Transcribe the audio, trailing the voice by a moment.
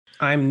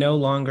I'm no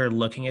longer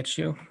looking at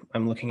you.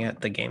 I'm looking at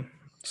the game.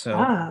 So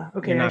you're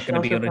Okay. I not should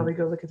going to be also able to probably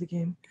go look at the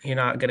game. you're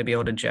not going to be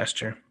able to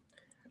gesture.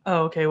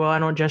 Oh, okay. Well, I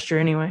don't gesture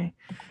anyway.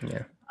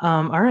 Yeah.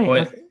 All right.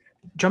 What? Let's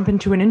jump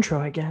into an intro,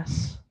 I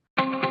guess.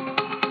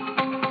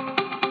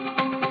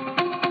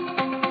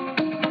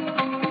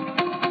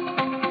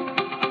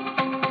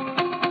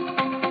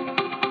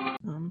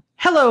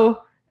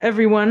 Hello,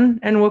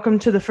 everyone, and welcome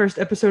to the first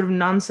episode of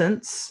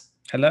Nonsense.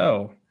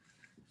 Hello.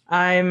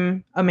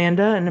 I'm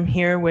Amanda, and I'm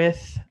here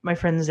with my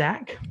friend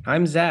Zach.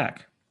 I'm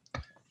Zach.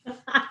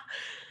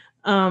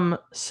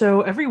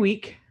 So every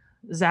week,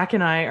 Zach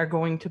and I are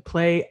going to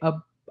play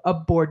a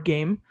board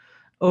game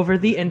over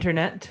the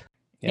internet,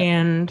 Yep.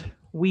 and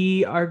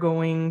we are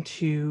going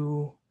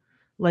to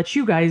let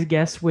you guys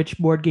guess which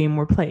board game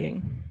we're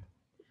playing.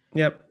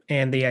 Yep.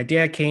 And the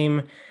idea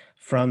came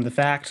from the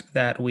fact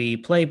that we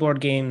play board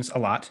games a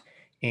lot,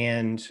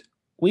 and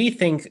we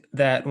think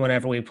that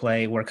whenever we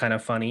play, we're kind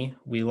of funny.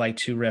 We like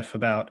to riff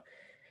about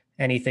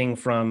anything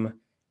from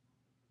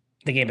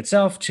the game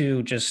itself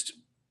to just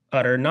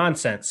utter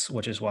nonsense,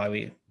 which is why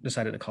we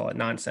decided to call it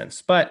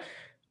nonsense. But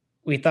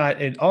we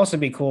thought it'd also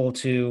be cool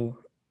to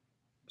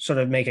sort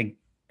of make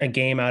a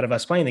game out of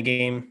us playing the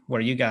game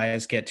where you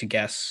guys get to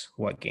guess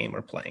what game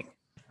we're playing.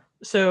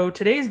 So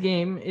today's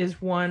game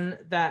is one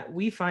that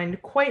we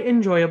find quite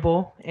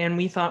enjoyable, and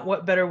we thought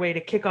what better way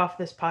to kick off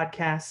this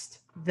podcast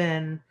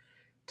than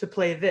to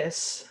play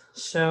this.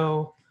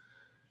 So,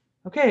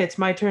 okay, it's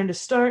my turn to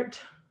start.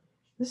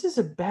 This is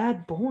a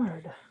bad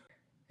board.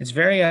 It's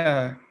very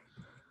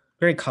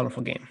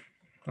colorful game.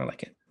 I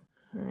like it.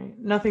 All right,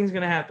 nothing's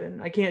gonna happen.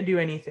 I can't do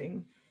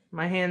anything.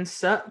 My hand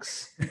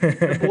sucks.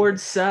 The board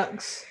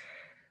sucks.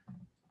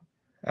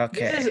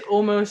 Okay. This is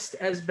almost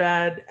as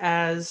bad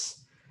as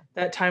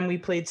that time we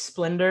played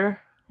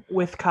Splendor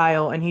with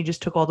Kyle, and he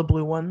just took all the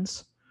blue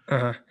ones.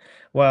 Uh-huh.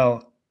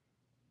 Well,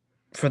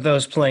 for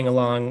those playing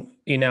along,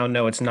 you now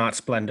know it's not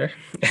Splendor.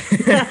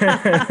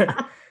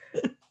 I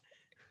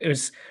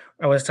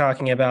was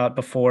talking about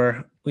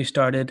before we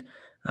started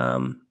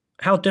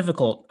how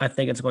difficult I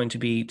think it's going to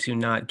be to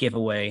not give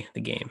away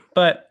the game.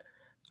 But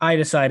I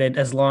decided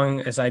as long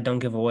as I don't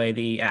give away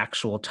the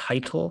actual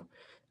title,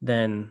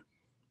 then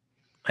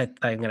I'm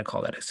going to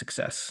call that a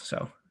success.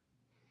 So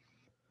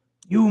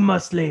You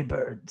must lay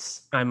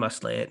birds. I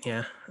must lay it.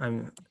 Yeah,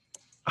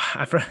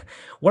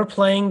 we're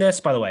playing this,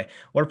 by the way.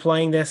 We're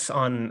playing this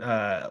on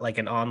like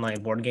an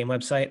online board game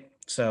website.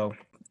 So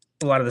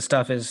a lot of the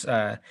stuff is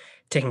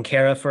taken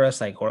care of for us,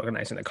 like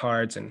organizing the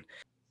cards. And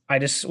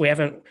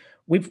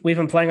we've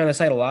been playing on the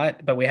site a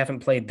lot, but we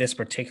haven't played this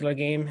particular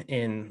game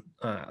in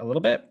a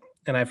little bit,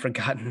 and I've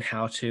forgotten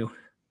how to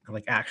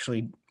like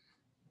actually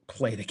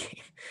play the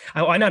game.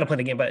 I know how to play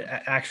the game, but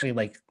actually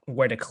like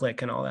where to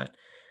click and all that.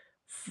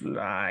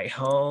 Fly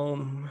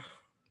home.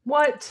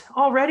 What?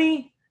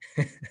 Already?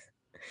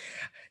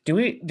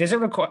 Does it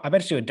record? I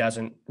bet you it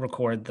doesn't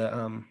record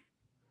the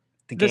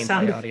The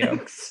sound gameplay audio.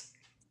 effects.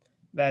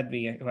 That'd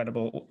be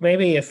incredible.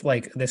 Maybe if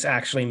like this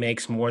actually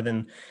makes more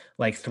than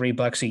like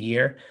 $3 a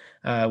year,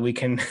 we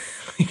can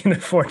we can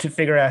afford to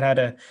figure out how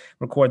to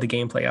record the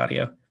gameplay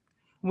audio.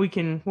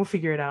 We'll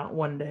figure it out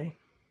one day.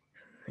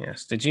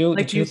 Yes. Did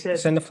you said,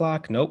 send a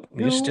flock? Nope.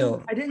 No, You're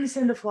still. I didn't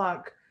send a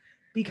flock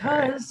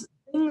because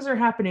things are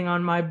happening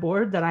on my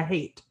board that I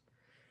hate.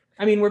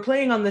 I mean, we're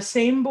playing on the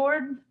same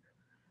board,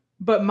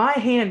 but my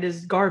hand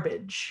is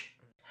garbage.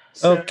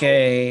 So...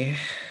 Okay.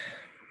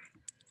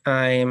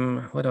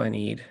 What do I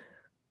need?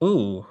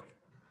 Ooh,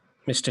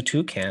 Mr.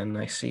 Toucan,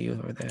 I see you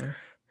over there.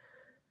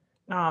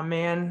 Oh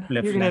man,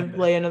 you're gonna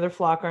lay another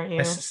flock, aren't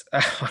you?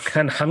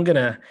 I'm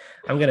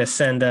gonna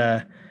send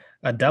a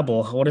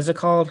double. What is it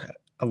called?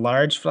 A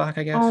large flock,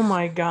 I guess. Oh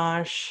my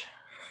gosh!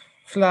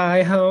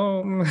 Fly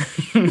home.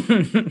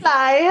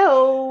 Fly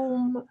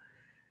home.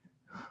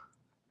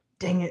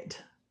 Dang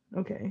it.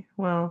 Okay,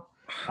 well,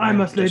 I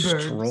must lay birds.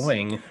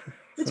 Destroying.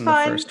 It's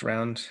fine. The first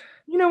round.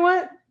 You know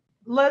what?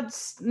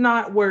 Let's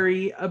not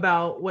worry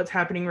about what's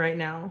happening right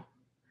now,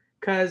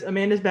 because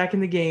Amanda's back in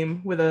the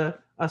game with a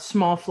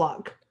small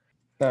flock.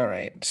 All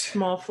right.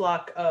 Small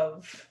flock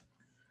of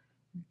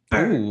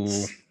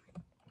birds.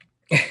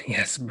 Ooh.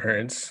 Yes,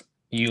 birds.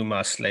 You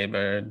must lay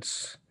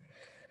birds.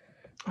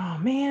 Oh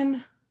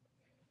man.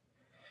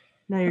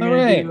 Now you're All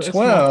right. Do a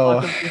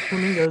small flock of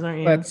flamingos, aren't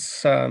you?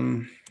 Let's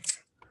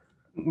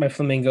my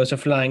flamingos are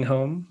flying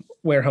home.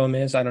 Where home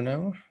is, I don't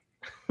know.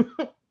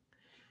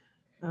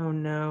 Oh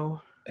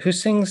no. Who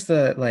sings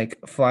the like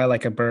fly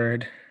like a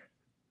bird?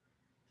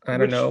 I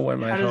don't know where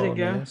my home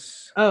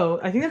is. Oh,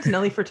 I think that's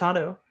Nelly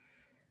Furtado.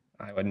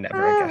 I would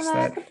never have guessed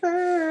that. A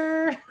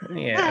bird.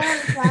 Yeah.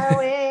 Fly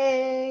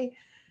away.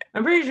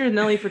 I'm pretty sure it's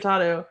Nelly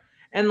Furtado.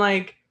 And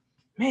like,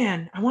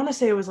 man, I want to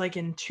say it was like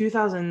in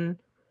 2000.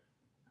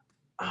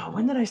 Oh,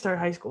 when did I start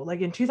high school? Like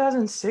in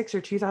 2006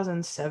 or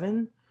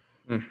 2007.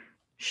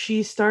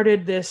 She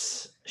started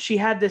this. She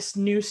had this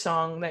new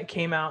song that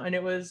came out, and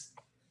it was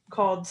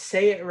called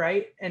 "Say It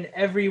Right," and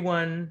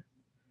everyone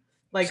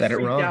like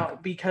freaked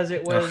out because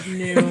it was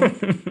new.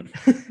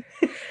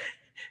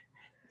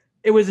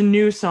 It was a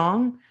new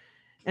song,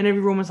 and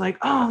everyone was like,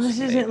 "Oh, this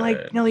isn't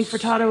like Nelly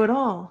Birds. Furtado at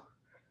all."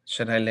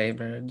 Should I lay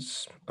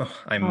birds? Oh,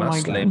 I Oh my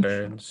must lay god.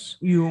 birds.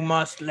 You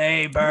must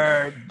lay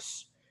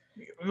birds.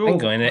 I'm You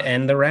going to must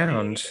end the lay.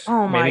 round.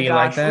 Oh my Maybe you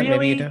like gosh, that,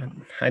 maybe you really?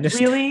 don't. I just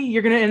Really?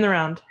 You're gonna end the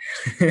round.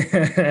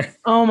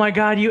 Oh my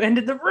god, you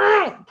ended the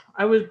round.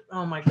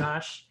 Oh my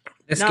gosh.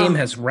 This Now game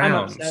has I'm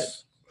upset.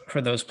 rounds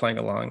for those playing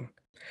along.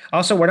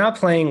 Also, we're not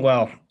playing,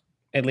 well,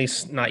 at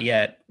least not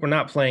yet. We're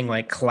not playing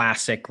like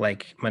classic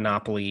like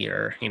Monopoly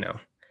or,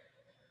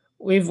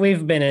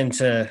 we've been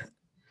into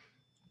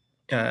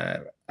uh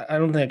I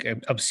don't think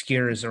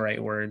obscure is the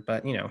right word,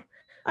 but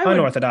I would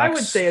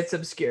unorthodox. say it's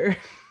obscure.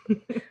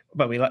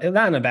 But we not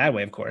in a bad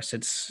way, of course.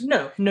 It's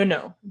No, no,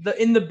 no.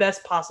 In the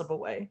best possible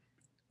way.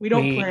 We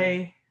don't we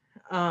play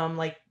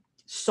like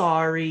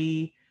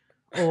Sorry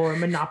or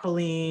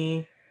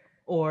Monopoly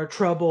or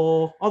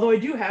Trouble. Although I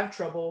do have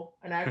Trouble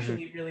and I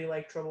actually really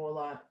like Trouble a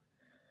lot.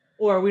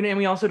 And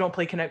we also don't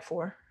play Connect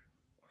 4.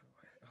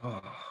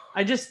 oh,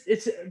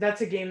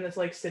 That's a game that's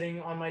like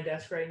sitting on my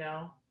desk right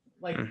now,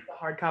 like Hmm. the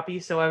hard copy.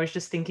 So I was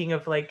just thinking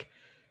of like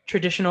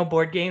traditional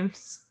board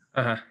games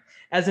uh-huh.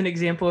 as an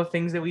example of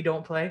things that we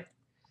don't play.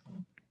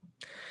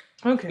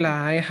 Okay.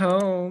 Fly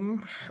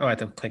home. Oh, I have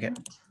to click it.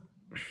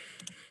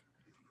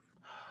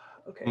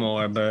 Okay.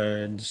 More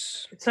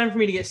birds. It's time for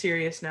me to get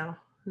serious now.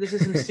 This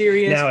is some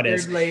serious Now it bird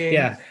is. laying.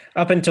 Yeah.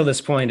 Up until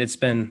this point, it's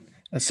been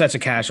such a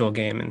casual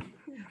game, and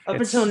Up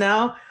until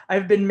now,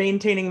 I've been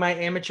maintaining my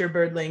amateur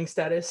bird laying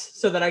status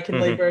so that I can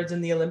lay birds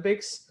in the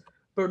Olympics.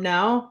 But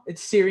now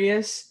it's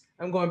serious.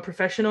 I'm going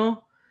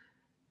professional.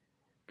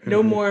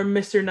 No more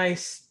Mr.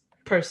 Nice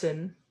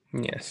person.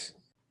 Yes.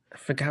 I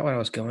forgot what I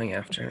was going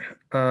after.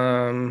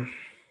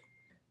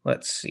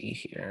 Let's see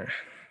here.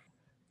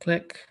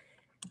 Click,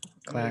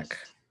 clack,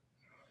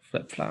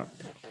 flip flop.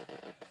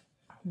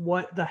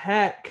 What the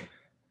heck?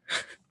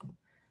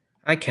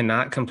 I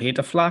cannot complete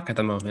a flock at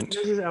the moment.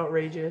 This is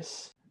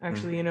outrageous.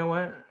 Actually, you know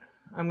what?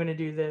 I'm gonna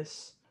do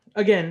this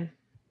again,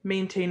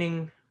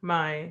 maintaining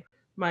my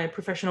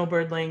professional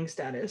bird laying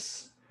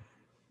status.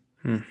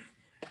 I'm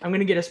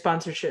gonna get a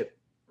sponsorship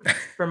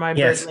for my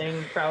Yes. bird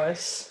laying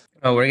prowess.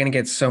 Oh, we're gonna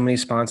get so many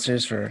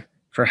sponsors for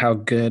how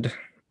good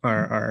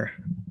our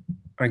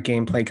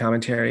gameplay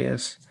commentary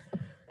is,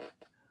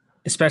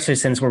 especially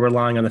since we're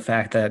relying on the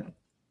fact that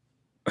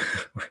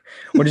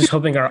we're just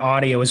hoping our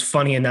audio is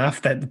funny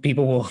enough that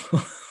people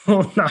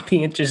will not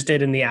be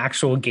interested in the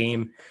actual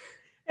game.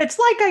 It's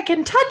like I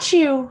can touch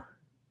you.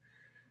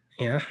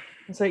 Yeah.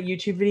 It's that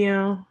YouTube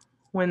video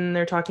when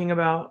they're talking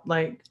about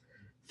like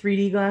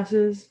 3D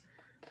glasses,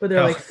 but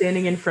they're like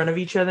standing in front of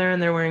each other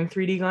and they're wearing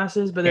 3D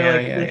glasses, but they're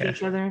like with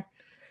each other.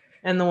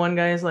 And the one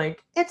guy is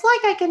like, "It's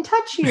like I can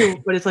touch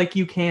you," but it's like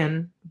you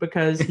can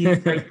because he's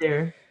right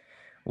there.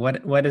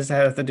 What does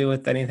that have to do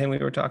with anything we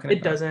were talking about?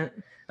 It doesn't.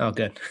 Oh,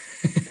 good.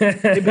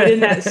 But in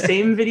that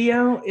same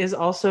video is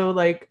also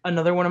like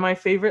another one of my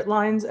favorite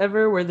lines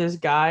ever where this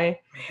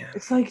guy,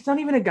 it's like, it's not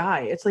even a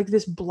guy. It's like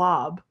this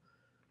blob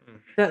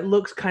that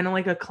looks kind of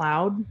like a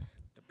cloud.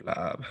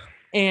 Blob.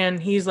 And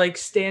he's like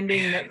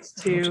standing next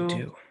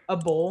to a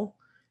bowl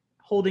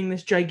holding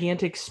this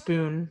gigantic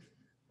spoon.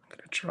 I'm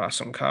going to draw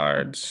some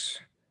cards.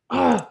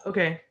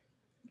 Okay.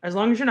 As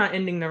long as you're not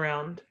ending the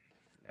round.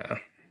 No.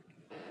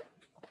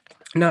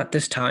 Not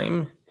this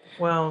time.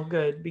 Well,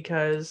 good,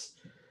 because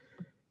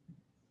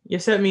you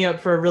set me up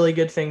for a really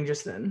good thing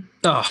just then.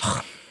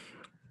 Oh.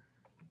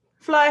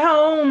 Fly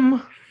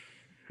home.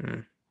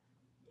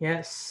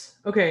 Yes.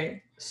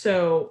 Okay,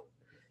 so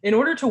in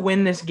order to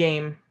win this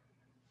game,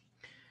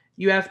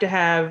 you have to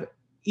have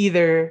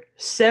either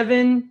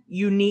 7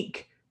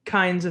 unique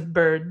kinds of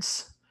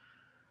birds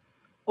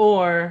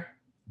or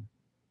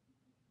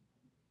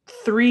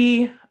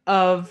 3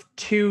 of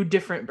 2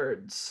 different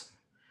birds.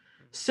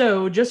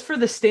 So just for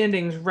the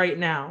standings right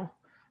now,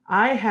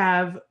 I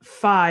have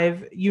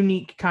 5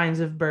 unique kinds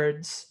of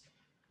birds,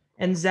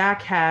 and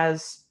Zach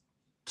has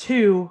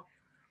 2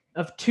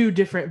 of 2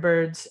 different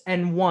birds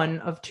and 1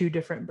 of 2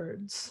 different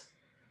birds.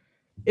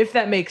 If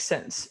that makes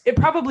sense. It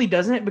probably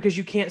doesn't because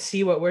you can't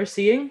see what we're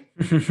seeing.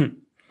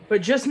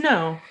 But just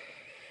know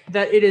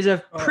that it is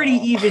a pretty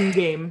even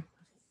game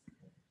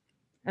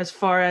as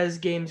far as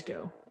games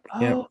go.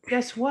 Oh,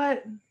 guess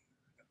what?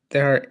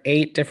 There are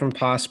 8 different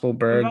possible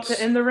birds. We're about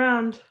to end the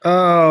round.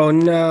 Oh,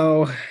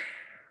 no.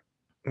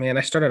 Man,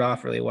 I started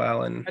off really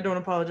well, and I don't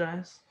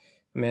apologize.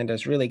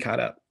 Amanda's really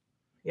caught up.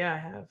 Yeah, I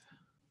have.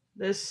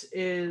 This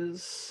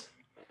is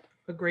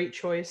a great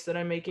choice that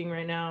I'm making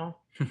right now.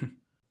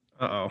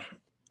 Uh-oh.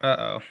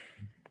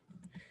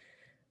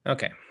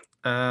 Okay.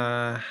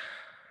 No,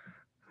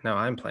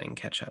 I'm playing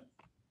catch up.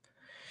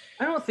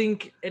 I don't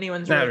think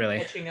anyone's really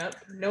catching up.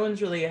 No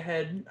one's really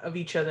ahead of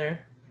each other.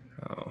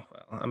 Oh,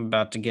 well, I'm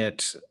about to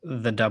get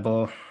the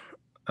double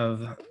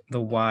of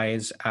the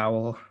wise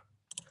owl.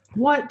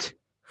 What?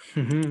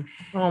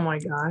 Oh my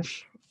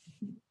gosh.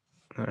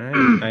 All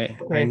right.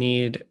 I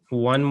need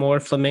 1 more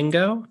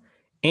flamingo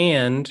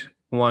and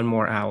 1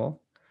 more owl.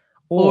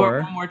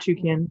 Or 1 more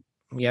toucan.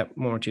 Yep,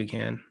 more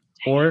toucan.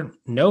 Or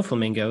no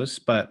flamingos,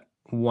 but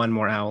 1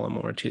 more owl and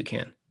more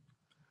toucan.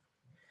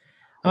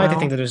 I Wow.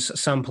 think that there's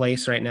some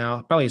place right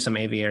now, probably some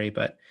aviary,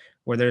 but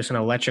where there's an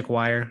electric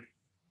wire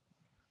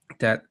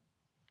that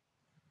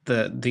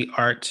the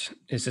art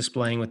is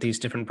displaying with these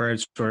different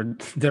birds, or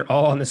they're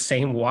all on the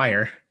same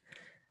wire,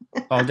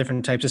 all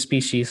different types of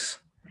species.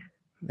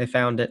 They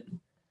found it,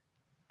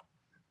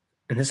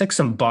 and there's like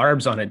some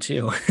barbs on it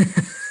too.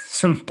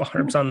 Some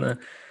barbs on the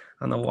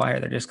wire.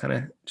 They're just kind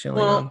of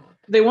chilling on. Well,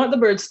 they want the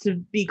birds to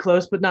be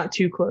close, but not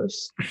too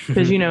close,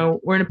 because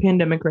we're in a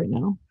pandemic right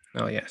now.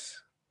 Oh yes,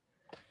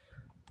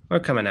 we're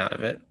coming out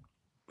of it,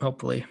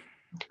 hopefully.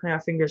 Yeah,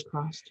 fingers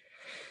crossed.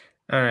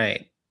 All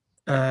right.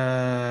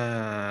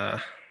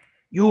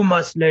 You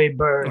must lay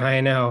birds.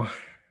 I know.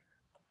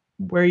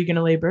 Where are you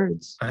gonna lay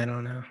birds? I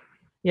don't know.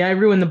 Yeah, I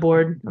ruined the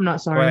board. I'm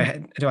not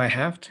sorry. Do I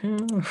have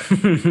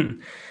to?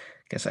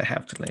 Guess I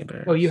have to lay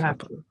birds. Oh, you have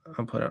to.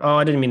 I'll put it. Oh,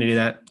 I didn't mean to do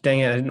that. Dang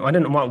it! I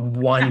didn't want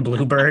one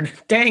bluebird.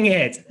 Dang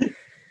it!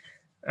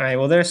 All right.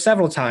 Well, there are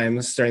several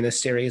times during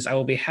this series I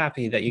will be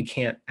happy that you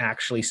can't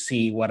actually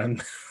see what I'm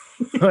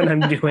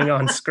doing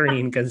on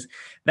screen, because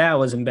that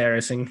was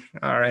embarrassing.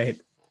 All right.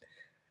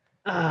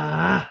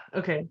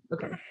 Okay.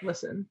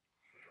 Listen,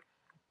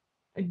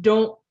 I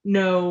don't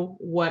know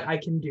what I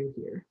can do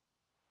here,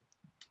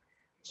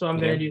 so I'm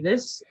gonna do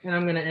this, and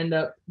I'm gonna end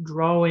up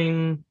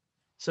drawing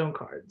some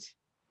cards.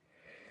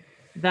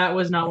 That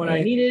was not what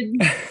I needed.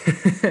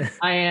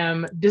 I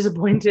am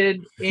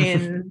disappointed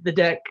in the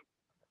deck.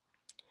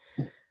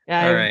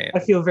 I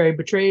feel very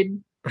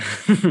betrayed.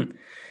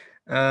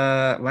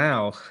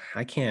 Wow.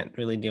 I can't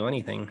really do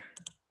anything.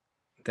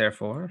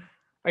 Therefore,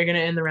 are you gonna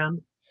end the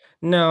round?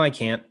 No, I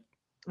can't.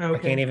 Okay. I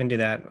can't even do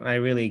that. I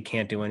really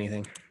can't do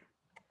anything.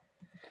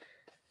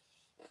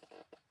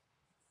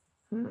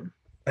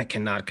 I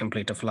cannot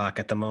complete a flock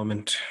at the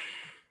moment.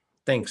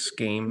 Thanks,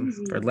 game,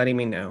 for letting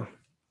me know.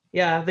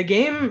 Yeah, the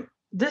game,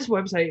 this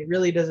website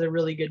really does a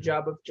really good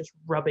job of just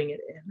rubbing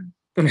it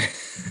in.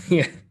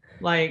 Yeah.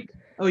 Like,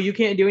 oh, you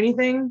can't do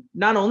anything?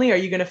 Not only are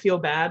you going to feel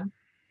bad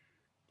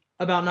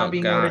about not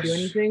being able to do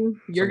anything,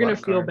 you're going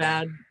to feel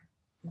bad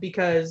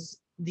because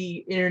the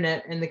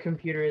internet and the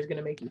computer is going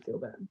to make you feel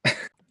bad.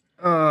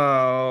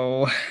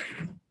 Oh.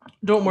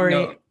 Don't worry.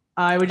 No.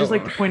 I would just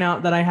like to point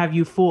out that I have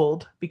you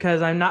fooled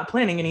because I'm not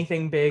planning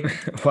anything big.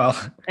 Well.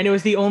 And it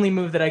was the only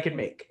move that I could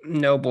make.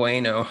 No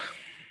bueno.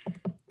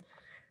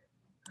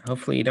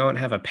 Hopefully you don't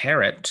have a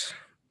parrot.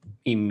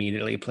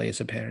 Immediately plays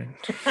a parrot.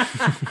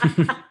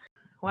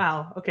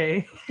 Wow.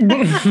 Okay.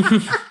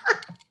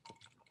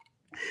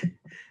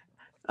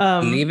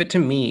 Leave it to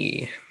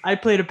me. I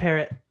played a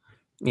parrot.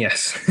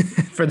 Yes.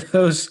 For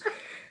those...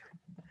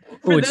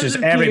 which is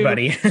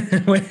everybody.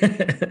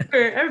 For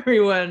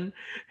everyone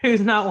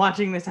who's not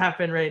watching this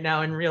happen right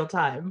now in real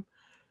time.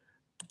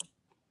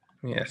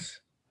 Yes.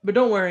 But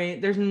don't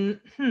worry. There's...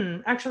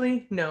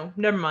 actually, no.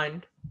 Never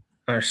mind.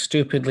 Our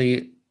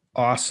stupidly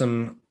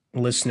awesome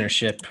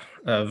listenership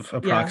of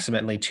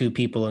approximately 2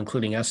 people,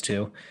 including us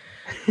 2.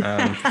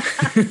 We're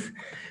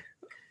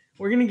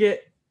going to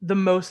get the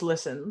most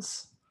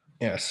listens.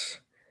 Yes.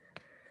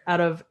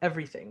 Out of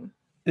everything.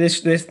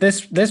 This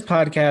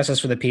podcast is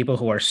for the people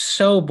who are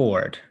so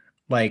bored.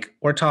 Like,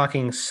 we're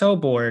talking so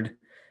bored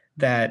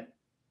that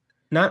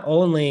not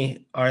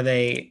only are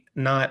they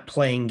not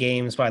playing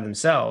games by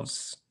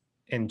themselves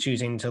and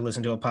choosing to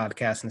listen to a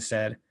podcast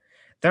instead,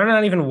 they're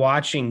not even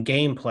watching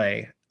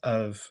gameplay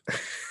of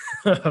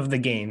of the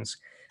games.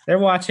 They're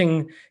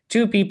watching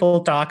 2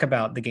 people talk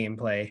about the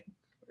gameplay.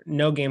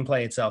 No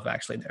gameplay itself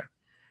actually there.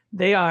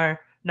 They are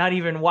not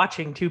even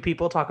watching 2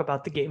 people talk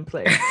about the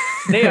gameplay.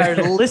 They are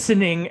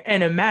listening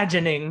and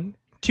imagining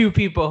 2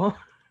 people.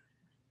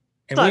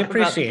 And we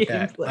appreciate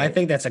that. I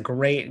think that's a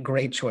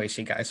great choice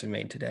you guys have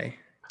made today.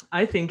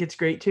 I think it's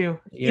great too.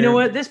 You know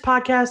what? This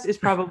podcast is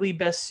probably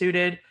best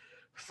suited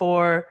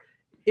for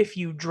if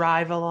you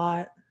drive a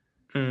lot.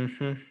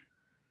 Mm-hmm.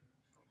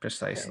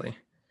 Precisely. Okay.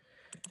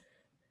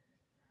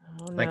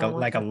 Oh, no,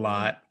 like a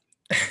lot.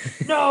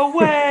 No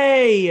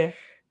way.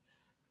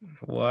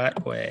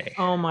 What way?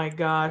 Oh my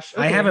gosh.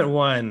 Okay. I haven't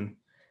won.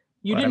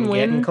 You didn't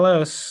win. Getting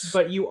close.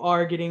 But you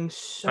are getting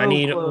so I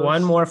need close.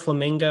 1 more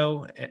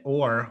flamingo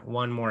or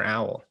 1 more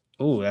owl.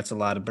 Ooh, that's a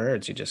lot of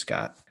birds you just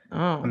got.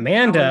 Oh,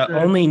 Amanda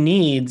only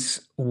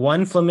needs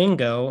 1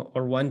 flamingo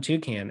or 1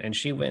 toucan, and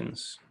she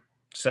wins.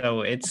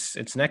 So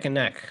it's neck and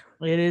neck.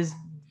 It is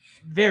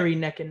very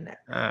neck and neck.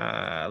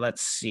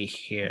 Let's see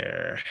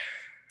here.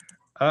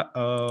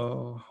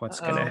 Uh-oh. What's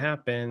going to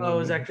happen?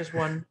 Oh, Zach just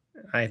won.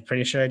 I'm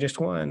pretty sure I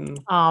just won.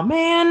 Oh,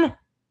 man.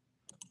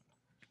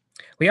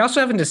 We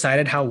also haven't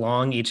decided how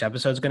long each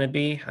episode is going to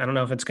be. I don't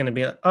know if it's going to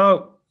be...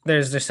 Oh,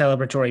 there's the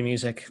celebratory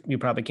music. You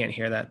probably can't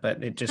hear that,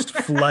 but it just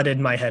flooded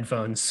my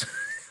headphones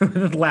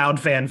with loud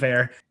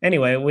fanfare.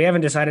 Anyway, we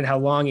haven't decided how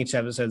long each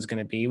episode is going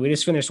to be. We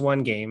just finished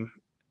 1 game.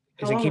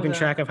 Is it keeping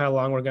track of how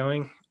long we're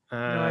going? No,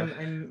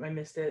 I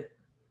missed it.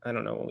 I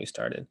don't know when we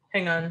started.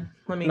 Hang on.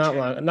 Let me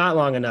check. Not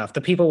long enough.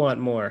 The people want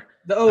more.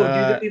 Do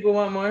the people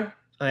want more?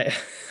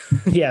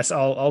 Yes,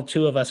 all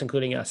 2 of us,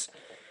 including us.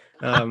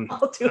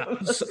 All 2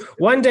 of us.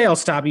 One day I'll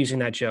stop using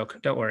that joke.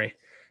 Don't worry.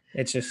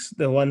 It's just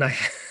the one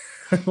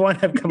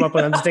I've come up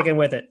with. I'm sticking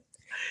with it.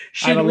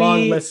 I have Should a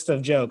long we list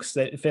of jokes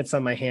that fits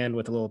on my hand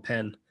with a little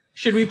pen.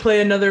 should we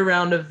play another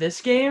round of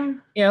this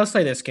game? Yeah, let's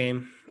play this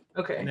game,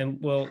 and Okay. then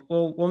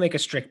we'll make a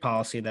strict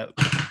policy that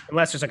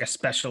unless there's like a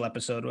special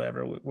episode, or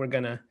whatever, we're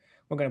gonna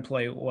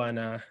play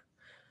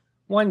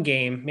one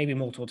game, maybe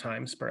multiple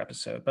times per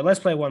episode. But let's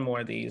play one more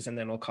of these, and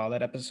then we'll call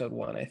that episode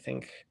one. I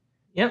think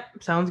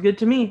Yep, sounds good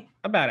to me.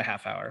 about a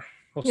half hour.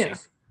 We'll Yeah.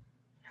 see.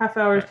 Half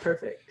hour is Alright.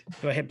 perfect.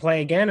 Do I hit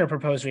play again or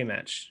propose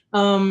rematch?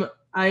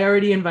 I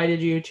already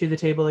invited you to the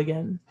table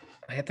again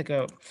I have to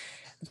go.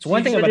 It's So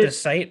one you thing said about it-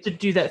 this site. to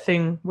do that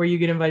thing where you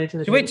get invited to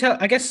the Do table. we tell?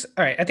 I guess.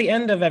 All right. At the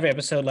end of every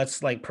episode,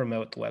 let's like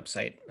promote the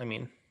website. I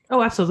mean,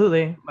 Oh,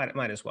 absolutely.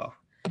 might as well.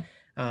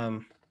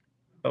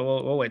 But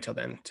we'll wait till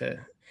then to.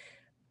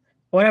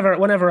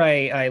 Whenever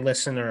I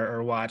listen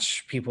or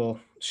watch people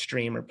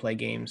stream or play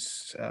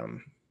games,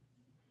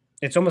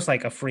 it's almost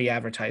like a free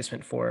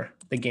advertisement for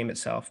the game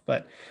itself.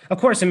 But of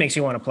course, it makes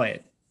you want to play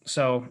it.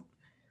 So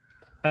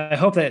I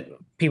hope that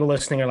people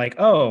listening are like,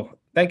 "Oh,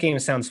 that game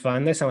sounds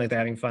fun. They sound like they're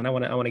having fun. I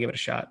want to give it a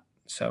shot."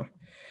 So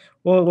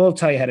we'll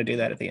tell you how to do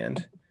that at the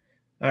end.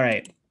 All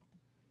right.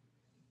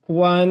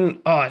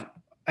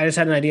 I just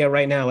had an idea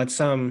right now.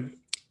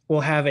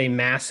 We'll have a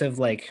massive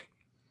like,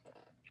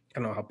 I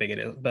don't know how big it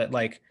is, but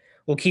like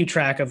we'll keep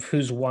track of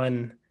who's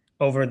won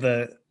over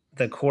the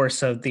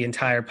course of the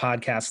entire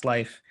podcast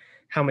life.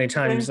 How many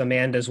times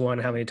Amanda's won,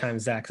 how many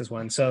times Zach has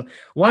won. So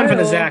one for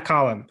the Zach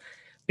column.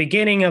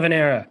 Beginning of an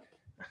era.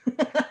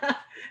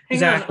 Hang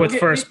Zach on, with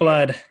first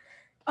blood.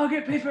 I'll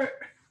get paper.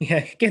 Yeah,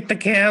 get the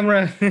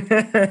camera.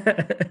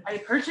 I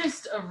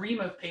purchased a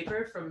ream of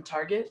paper from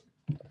Target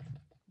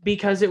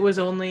because it was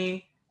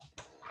like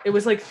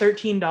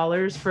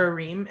 $13 for a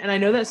ream. And I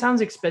know that sounds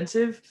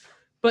expensive,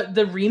 but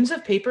the reams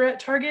of paper at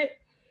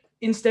Target,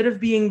 instead of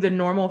being the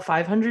normal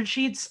 500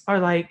 sheets, are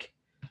like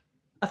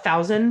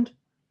 1,000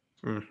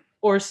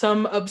 or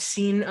some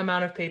obscene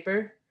amount of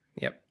paper.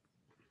 Yep.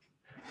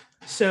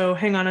 So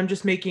hang on, I'm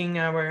just making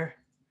our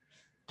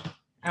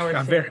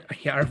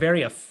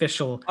very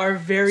official our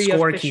very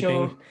scorekeeping.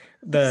 official.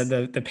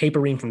 The paper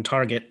ream from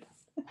Target.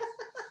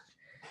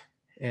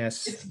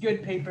 Yes. It's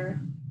good paper.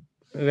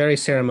 Very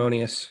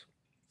ceremonious.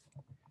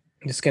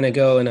 I'm just gonna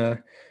go in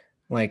a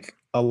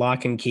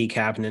lock and key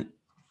cabinet.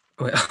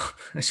 Well,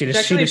 she It's just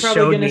actually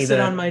probably showed gonna me sit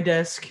the on my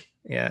desk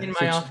in my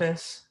she-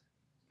 office.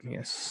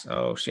 Yes.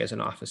 Oh, she has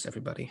an office.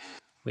 Everybody,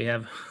 we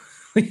have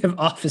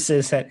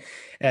offices at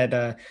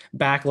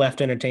Back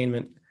Left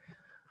Entertainment.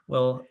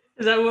 Well,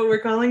 Is that what we're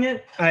calling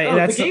it?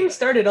 that's the game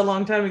started a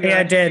long time ago. yeah,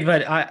 it actually. did,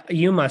 but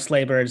you must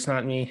labor. It's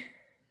not me.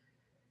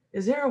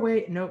 Is there a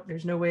way? Nope,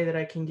 there's no way that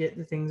I can get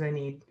the things I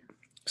need.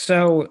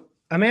 So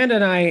Amanda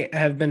and I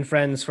have been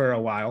friends for a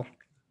while.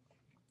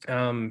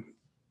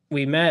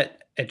 We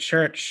met at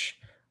church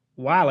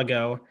a while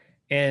ago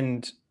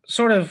and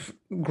sort of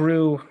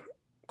grew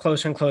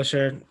closer and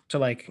closer to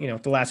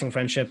the lasting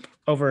friendship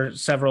over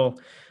several,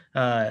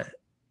 I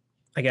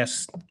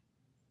guess,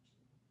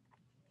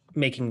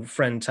 making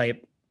friend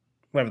type,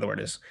 whatever the word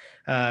is,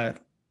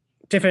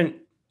 different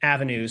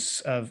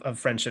avenues of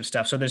friendship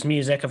stuff. So there's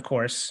music, of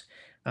course.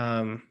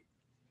 And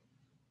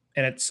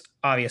it's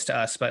obvious to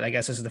us, but I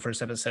guess this is the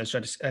first episode,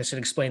 so I should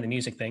explain the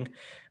music thing.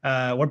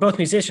 We're both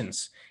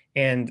musicians,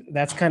 and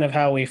that's kind of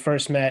how we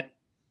first met.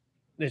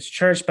 It's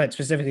church, but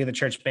specifically the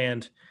church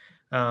band.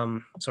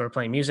 So we're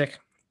playing music.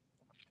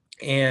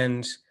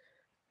 And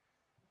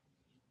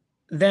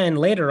then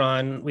later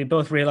on, we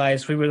both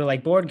realized we really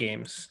like board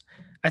games.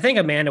 I think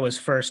Amanda was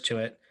first to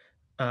it.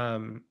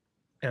 And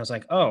I was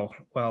like, oh,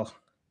 well,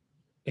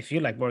 if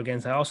you like board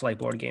games, I also like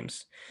board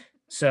games.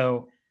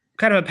 So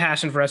kind of a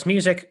passion for us,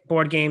 music,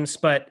 board games,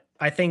 but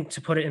I think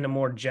to put it in a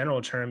more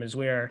general term is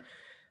we're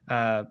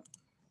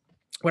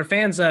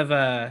fans of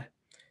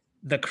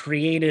the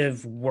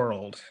creative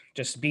world,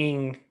 just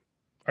being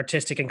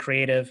artistic and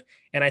creative.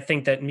 And I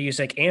think that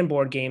music and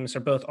board games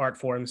are both art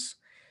forms.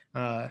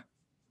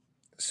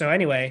 So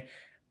anyway,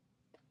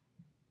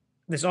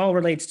 this all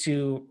relates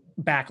to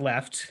Back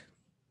Left,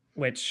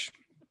 which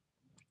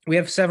we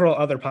have several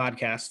other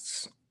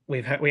podcasts.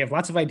 We have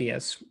lots of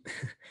ideas.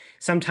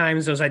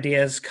 Sometimes those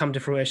ideas come to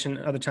fruition.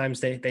 Other times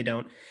they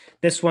don't.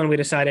 This one we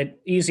decided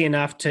easy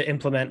enough to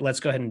implement. Let's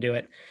go ahead and do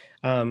it.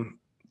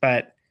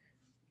 But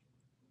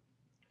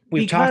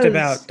we've talked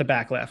about the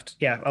Back Left.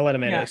 Yeah, I'll let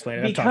Amanda explain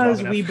it.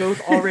 Because we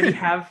both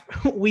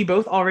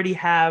already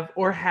have,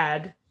 or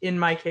had, in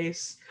my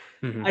case.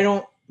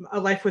 Mhm. A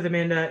Life with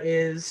Amanda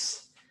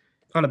is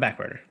on the back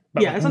burner.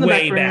 But it's on the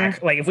back burner.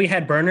 Like if we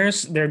had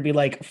burners, there'd be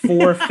like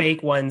 4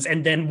 fake ones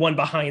and then one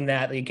behind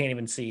that you can't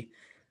even see.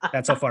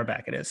 That's how far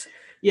back it is.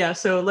 Yeah,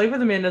 so Life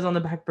with Amanda is on the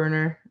back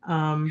burner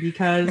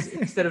because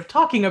instead of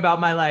talking about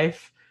my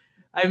life,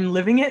 I'm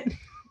living it.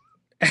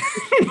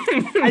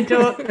 I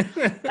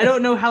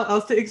don't know how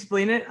else to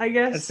explain it, I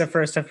guess. That's the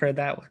first I've heard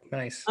that one.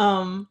 Nice.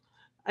 I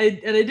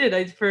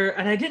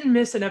didn't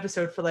miss an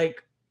episode for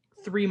like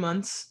 3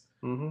 months.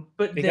 Mm-hmm.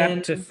 But we then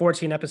got to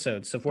 14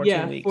 episodes, so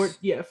 14 weeks.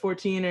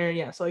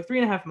 14 so like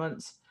 3.5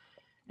 months.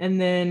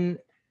 And then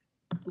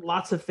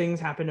lots of things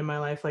happened in my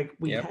life. Like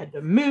we Yep. had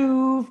to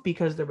move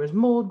because there was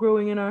mold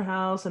growing in our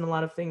house and a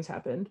lot of things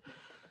happened.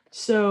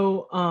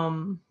 So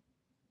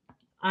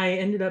I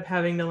ended up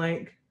having to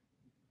like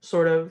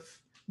sort of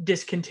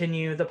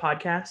discontinue the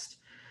podcast.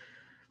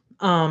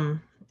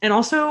 And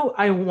also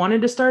I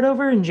wanted to start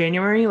over in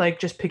January, like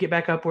just pick it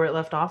back up where it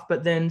left off,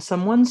 but then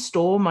someone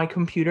stole my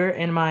computer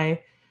and my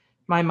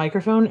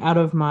microphone out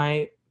of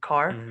my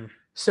car. Mhm.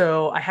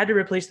 So I had to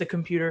replace the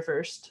computer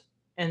first,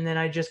 and then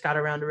I just got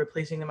around to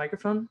replacing the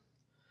microphone.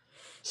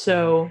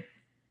 So,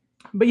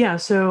 but yeah,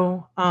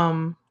 so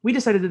we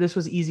decided that this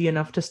was easy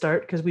enough to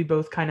start because we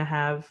both kind of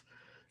have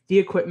the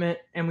equipment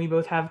and we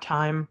both have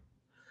time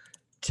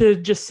to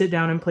just sit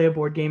down and play a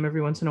board game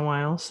every once in a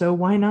while. So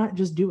why not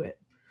just do it?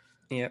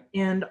 Yep.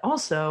 And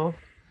also,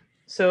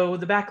 so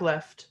the back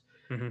left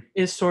Mhm.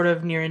 is sort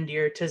of near and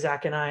dear to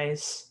Zach and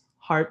I's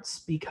hearts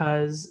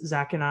because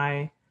Zach and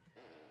I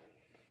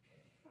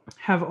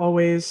have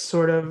always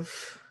sort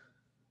of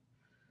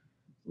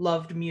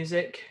loved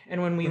music.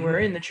 And when we were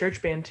in the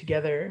church band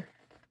together,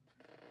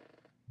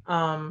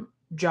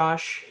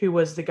 Josh, who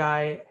was the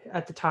guy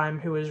at the time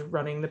who was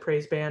running the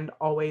praise band,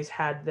 always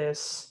had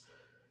this.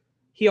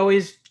 He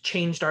always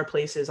changed our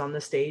places on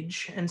the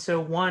stage, and so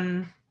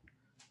one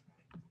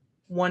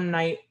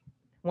night,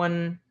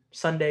 one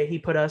Sunday, he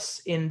put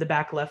us in the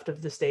back left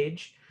of the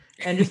stage,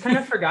 and just kind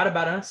of forgot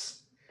about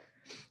us.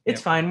 It's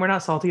Yep. fine. We're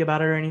not salty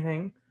about it or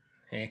anything.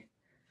 Hey.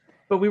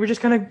 But we were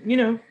just kind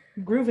of,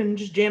 grooving,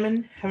 just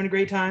jamming, having a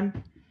great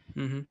time.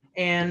 Mm-hmm.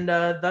 And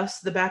thus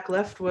the back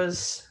left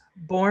was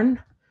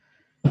born.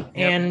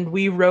 And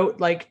we wrote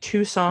like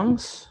 2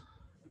 songs.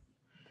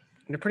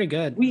 They're pretty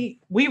good. We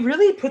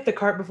really put the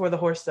cart before the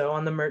horse though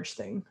on the merch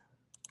thing.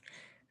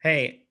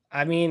 Hey,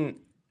 I mean,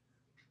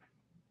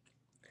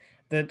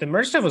 the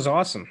merch stuff was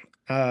awesome.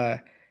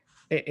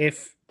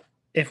 If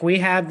we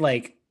had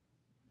like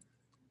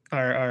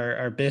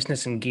our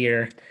business and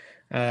gear,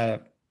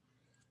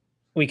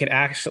 we could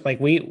actually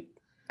like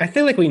I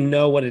feel like we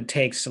know what it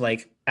takes to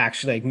like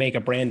actually like make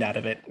a brand out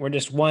of it. We're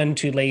just one,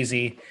 too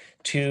lazy,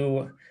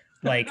 to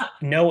like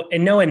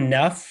know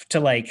enough to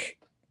like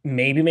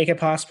maybe make it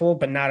possible,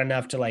 but not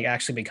enough to like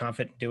actually be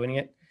confident doing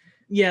it.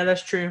 Yeah,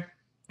 that's true.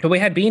 But we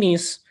had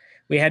beanies.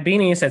 We had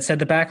beanies that said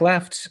the back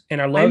left,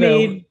 and our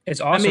logo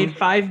is I awesome. made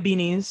 5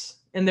 beanies,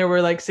 and there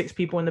were like 6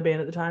 people in the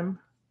band at the time.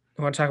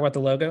 You want to talk about the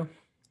logo?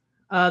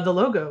 The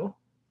logo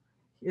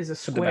is a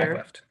For the back square.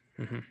 left.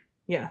 Mm-hmm.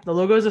 Yeah, the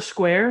logo is a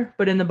square,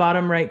 but in the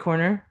bottom right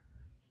corner,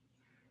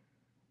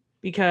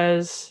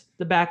 because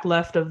the back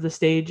left of the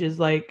stage is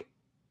like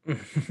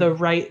the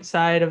right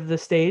side of the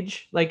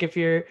stage. Like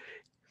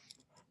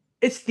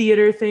it's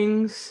theater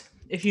things.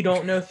 If you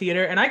don't know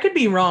theater, and I could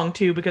be wrong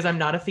too because I'm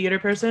not a theater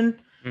person.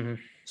 Mm-hmm.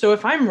 So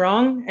if I'm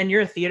wrong and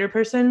you're a theater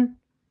person,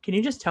 can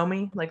you just tell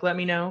me? Like, let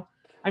me know.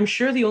 I'm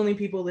sure the only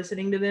people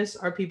listening to this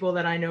are people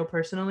that I know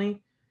personally.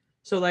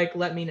 So like,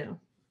 let me know.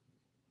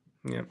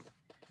 Yeah.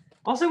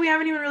 Also, we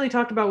haven't even really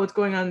talked about what's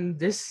going on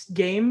this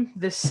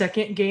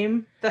second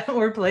game that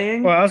we're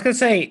playing. Well, I was gonna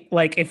say,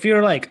 like, if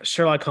you're like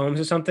Sherlock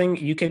Holmes or something,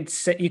 you could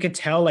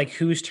tell like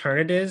whose turn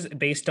it is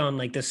based on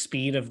like the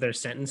speed of their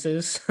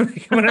sentences.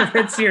 Whenever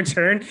it's your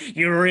turn,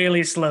 you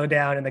really slow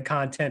down and the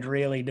content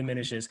really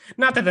diminishes.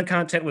 Not that the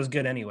content was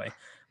good anyway,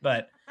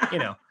 but you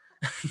know.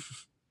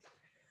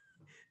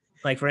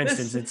 Like for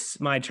instance,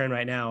 it's my turn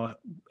right now,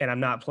 and I'm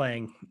not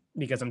playing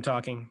because I'm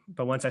talking.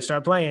 But once I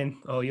start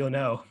playing, oh, you'll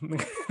know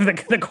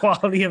the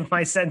quality of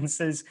my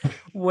sentences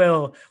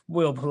will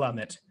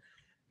plummet.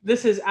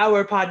 This is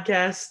our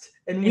podcast,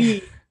 and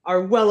we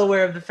are well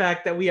aware of the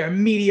fact that we are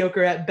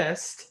mediocre at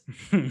best.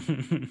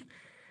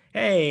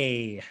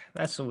 Hey,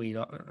 that's what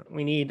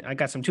we need. I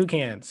got some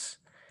toucans.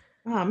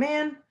 Oh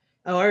man!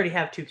 Oh, I already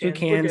have 2 cans.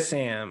 Toucan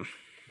Sam.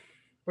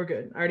 We're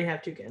good. I already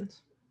have 2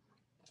 cans.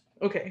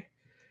 Okay.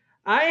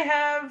 I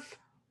have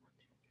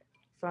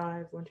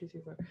 5. 1, 2,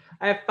 3, 4.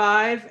 I have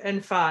 5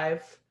 and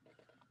 5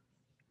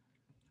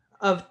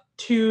 of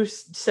 2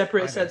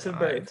 separate sets of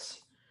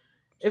birds.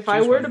 If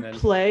I were to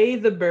play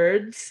the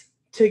birds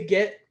to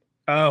get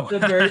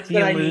the birds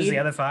that I need, the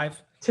other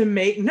 5 to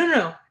make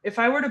no. If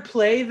I were to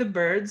play the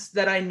birds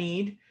that I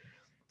need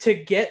to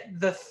get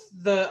the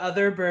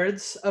other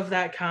birds of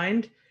that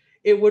kind,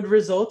 it would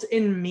result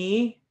in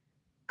me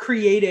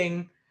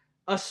creating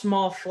a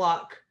small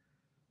flock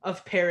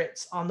of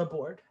parrots on the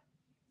board.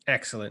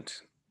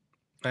 Excellent.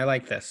 I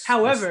like this.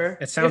 However,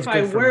 it sounds if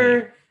good I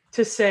were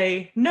to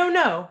say,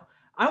 no,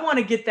 I want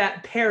to get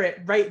that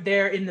parrot right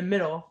there in the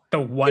middle,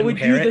 the one it would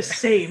parrot. do the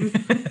same.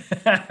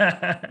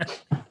 I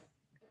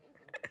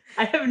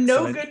have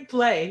no good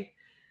play.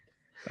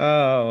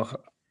 Oh.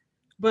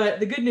 But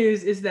the good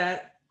news is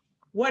that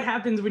what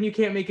happens when you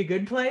can't make a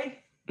good play?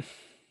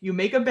 You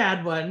make a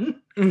bad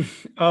one.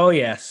 Oh,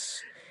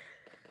 yes.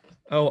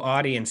 Oh,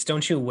 audience,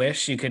 don't you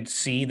wish you could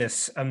see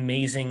this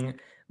amazing,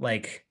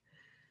 like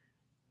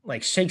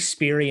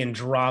Shakespearean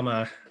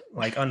drama,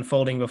 like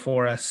unfolding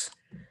before us?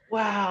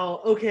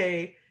 Wow.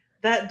 Okay.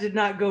 That did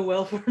not go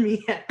well for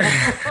me at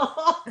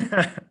all.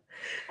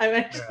 I'm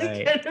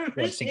actually kind of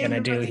what's he gonna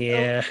do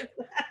here?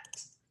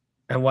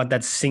 I want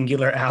that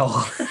singular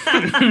owl.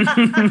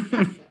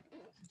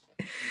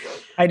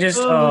 I just,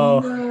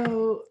 Oh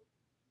oh,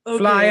 no.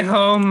 fly Okay.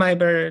 home, my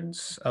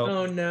birds. Oh,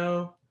 Oh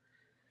no.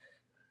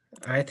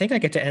 I think I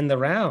get to end the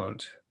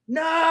round.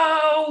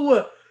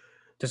 No.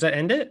 Does that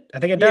end it? I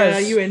think it Yeah,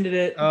 you does. ended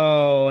it.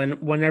 Oh,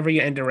 and whenever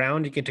you end a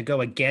round, you get to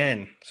go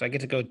again. So I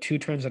get to go 2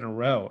 turns in a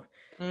row.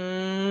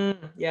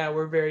 Yeah,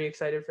 we're very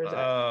excited for Zach.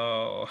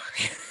 Oh,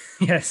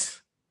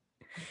 yes.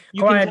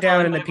 You can Quiet tell down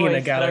in in the my peanut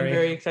voice that I'm gallery.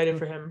 very excited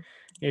for him.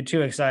 You're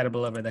too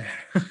excitable over Whoa,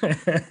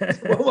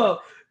 there. whoa,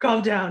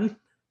 calm down.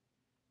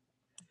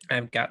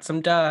 I've got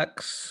some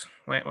ducks.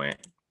 Wait, wait.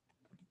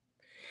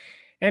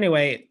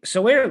 Anyway,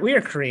 so we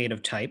are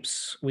creative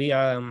types. We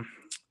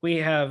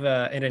have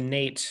an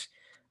innate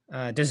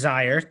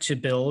desire to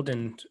build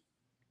and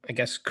I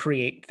guess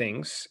create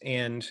things,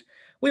 and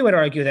we would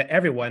argue that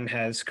everyone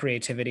has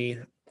creativity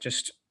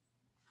just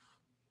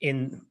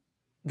in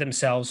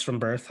themselves from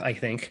birth. I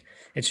think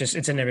it's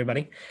in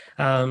everybody.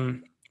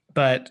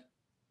 But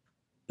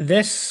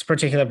this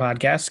particular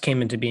podcast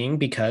came into being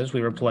because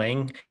we were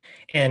playing,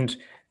 and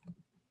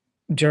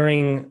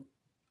during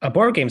a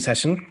board game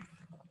session,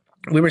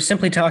 we were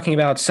simply talking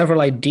about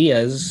several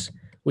ideas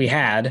we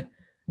had.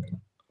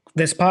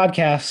 This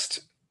podcast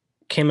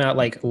came out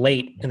like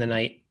late in the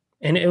night,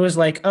 and it was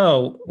like,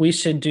 oh, we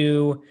should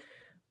do.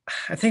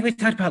 I think we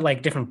talked about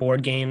like different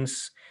board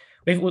games.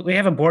 We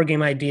have a board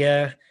game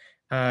idea.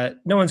 No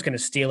one's going to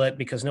steal it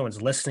because no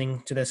one's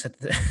listening to this at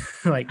the,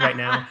 like right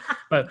now.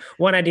 But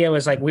one idea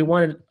was like we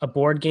wanted a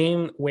board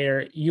game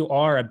where you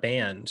are a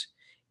band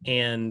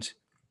and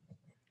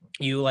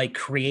you like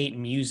create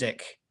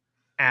music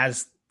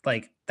as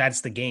like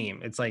that's the game.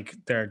 It's like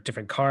there are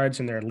different cards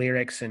and there are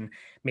lyrics and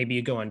maybe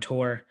you go on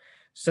tour.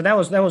 So that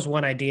was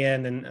one idea,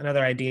 and then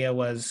another idea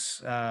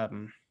was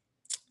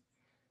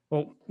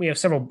well, we have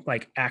several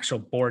like actual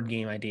board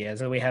game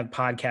ideas, and we have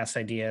podcast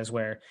ideas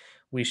where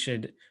we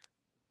should.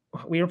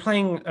 We were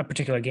playing a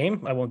particular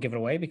game. I won't give it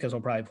away because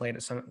we'll probably play it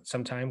at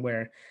some time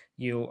where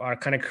you are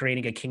kind of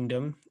creating a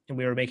kingdom, and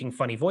we were making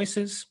funny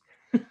voices,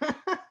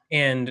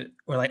 and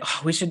we're like,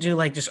 oh, we should do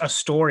like just a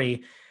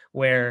story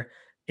where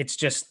it's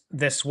just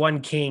this one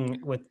king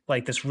with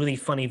like this really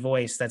funny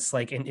voice that's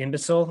like an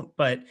imbecile,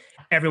 but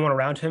everyone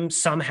around him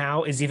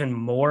somehow is even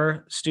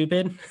more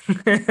stupid.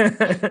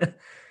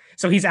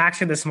 So he's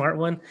actually the smart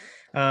one.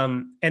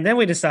 And then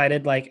we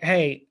decided, like,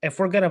 hey, if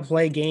we're gonna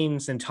play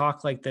games and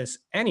talk like this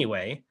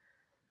anyway,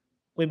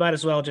 we might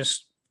as well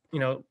just, you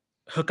know,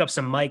 hook up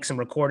some mics and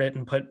record it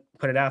and put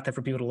it out there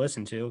for people to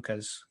listen to,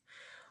 because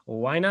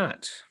why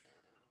not?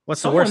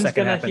 What's the worst Someone's that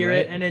could gonna happen, hear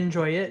it right? and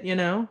enjoy it, you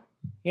know?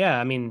 Yeah,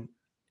 I mean,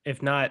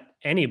 if not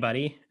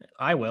anybody,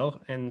 I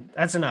will, and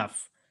that's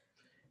enough.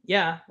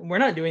 Yeah, we're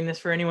not doing this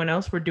for anyone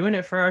else. We're doing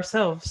it for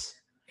ourselves.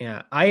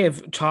 Yeah, I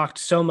have talked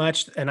so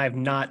much and I've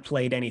not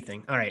played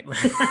anything. All right,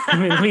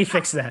 let me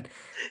fix that.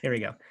 Here we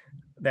go.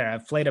 There,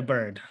 I've played a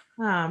bird.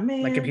 Ah, My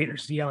man.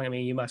 computer's yelling at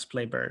me, you must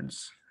play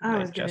birds. And I I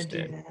was gonna just do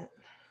did. that.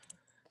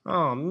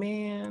 Oh,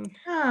 man.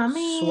 Ah,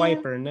 man.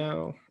 Swiper,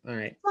 no. All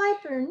right.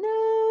 Swiper,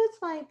 no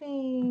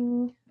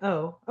swiping.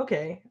 Oh,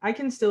 okay. I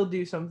can still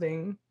do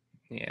something.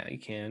 Yeah, you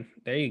can.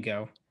 There you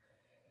go.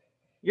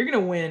 You're gonna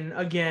win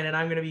again, and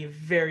I'm gonna be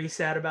very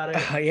sad about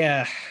it.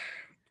 Yeah.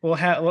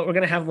 We're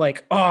gonna have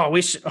like, oh,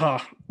 we should,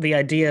 oh, the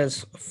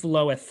ideas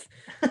floweth.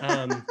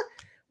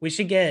 We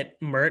should get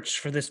merch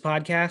for this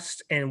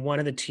podcast, and one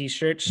of the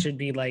t-shirts should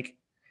be like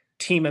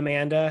Team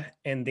Amanda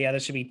and the other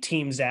should be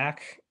Team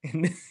Zach.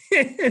 And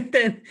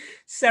then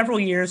several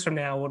years from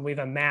now, when we've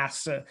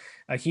amassed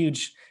a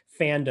huge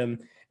fandom,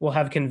 we'll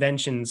have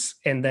conventions,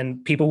 and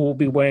then people will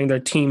be wearing their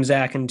Team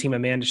Zach and Team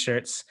Amanda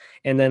shirts,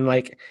 and then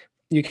like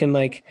you can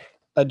like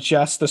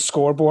adjust the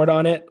scoreboard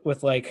on it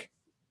with like,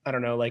 I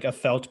don't know, like a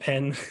felt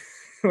pen.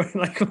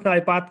 Like when I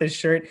bought this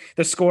shirt,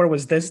 the score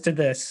was this to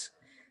this.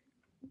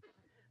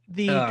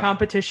 The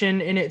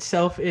competition in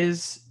itself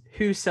is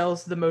who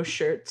sells the most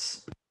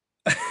shirts.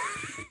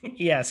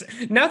 Yes,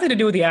 nothing to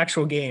do with the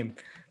actual game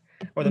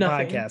or the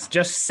Nothing. podcast,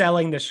 just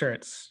selling the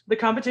shirts. The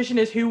competition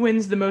is who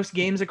wins the most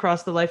games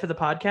across the life of the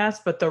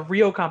podcast, but the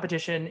real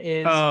competition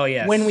is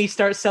Yes. when we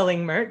start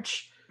selling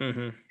merch.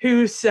 Mm-hmm.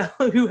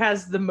 Who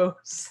has the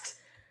most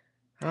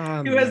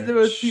who has the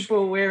most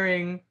people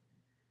wearing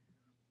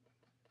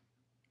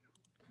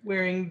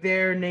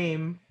their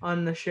name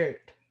on the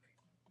shirt.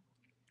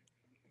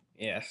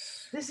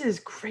 Yes. This is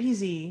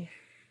crazy.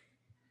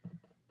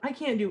 I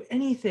can't do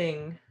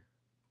anything.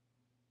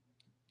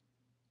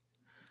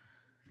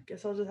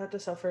 Guess I'll just have to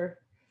suffer.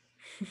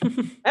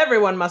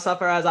 Everyone must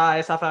suffer as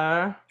I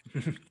suffer.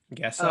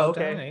 Guess I'll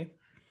die.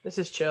 This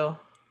is chill.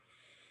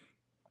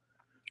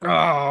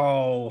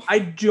 Oh. I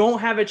don't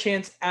have a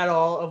chance at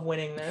all of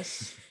winning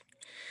this.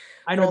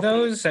 For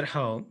those at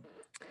home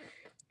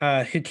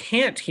who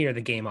can't hear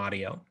the game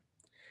audio,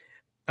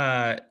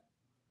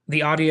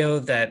 the audio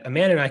that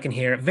Amanda and I can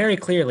hear very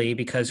clearly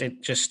because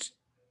it just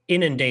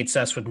inundates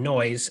us with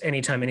noise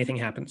anytime anything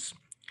happens.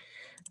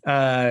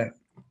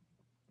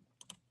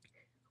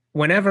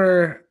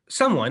 Whenever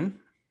someone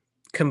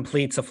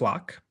completes a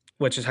flock,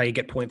 which is how you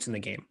get points in the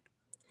game,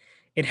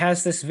 it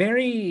has this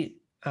very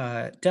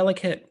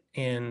delicate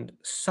and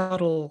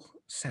subtle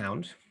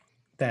sound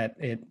that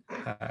it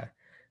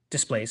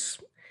displays,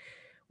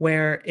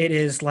 where it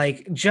is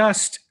like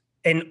just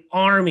an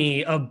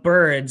army of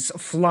birds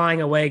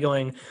flying away,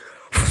 going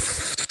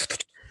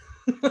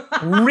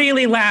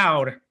really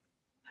loud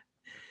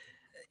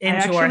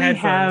into our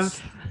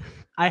headphones.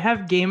 I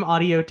have game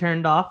audio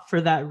turned off for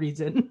that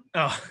reason.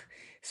 Oh,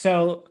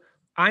 so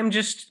I'm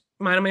just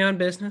minding my own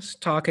business,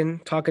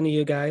 talking to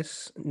you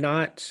guys,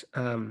 not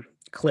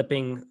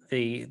clipping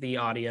the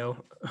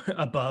audio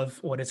above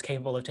what it's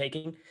capable of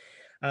taking,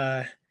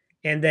 uh,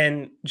 and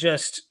then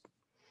just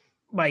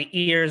my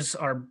ears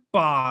are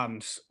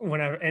bombs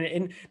whenever,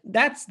 and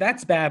that's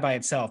bad by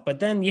itself. But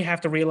then you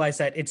have to realize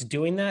that it's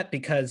doing that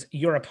because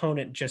your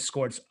opponent just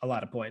scored a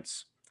lot of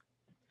points.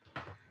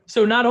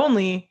 So not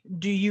only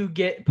do you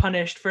get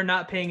punished for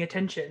not paying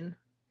attention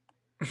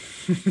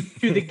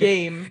to the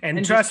game,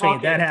 and trust me,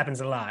 that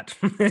happens a lot.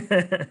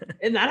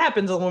 And that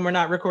happens when we're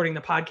not recording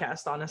the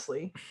podcast,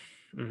 honestly.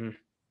 Mm-hmm.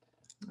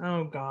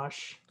 Oh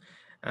gosh.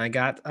 I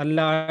got a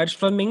large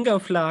flamingo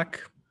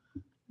flock.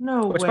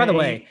 No Which, way. by the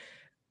way,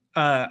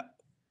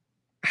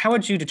 how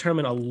would you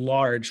determine a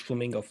large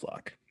flamingo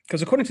flock?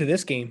 Because according to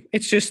this game,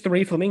 it's just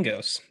 3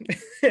 flamingos.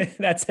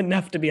 That's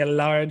enough to be a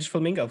large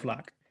flamingo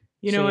flock.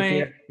 You know,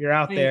 if you're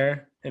out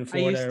there in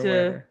Florida or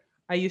wherever.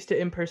 I used to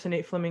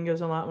impersonate flamingos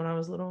a lot when I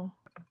was little.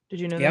 Did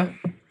you know that?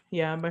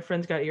 Yeah, my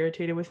friends got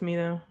irritated with me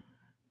though.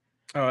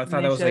 Oh, I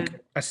thought that was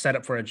like a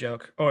setup for a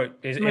joke. Or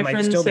my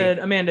friend said,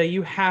 Amanda,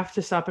 you have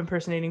to stop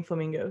impersonating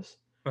flamingos.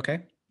 Okay.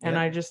 And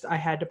I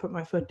had to put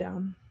my foot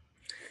down.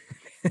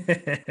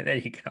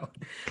 There you go.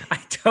 I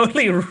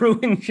totally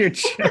ruined your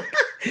joke.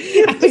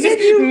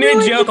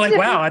 Mid joke, like,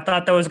 wow, I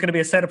thought that was going to be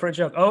a setup for a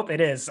joke. Oh, it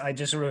is. I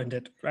just ruined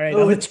it. All right,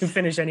 I'll let you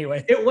finish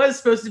anyway. It was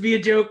supposed to be a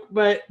joke,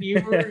 but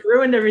you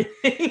ruined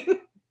everything.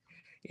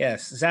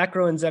 Yes, Zach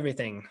ruins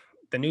everything.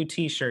 The new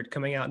T-shirt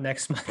coming out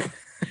next month.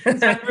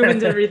 Zach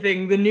ruins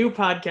everything. The new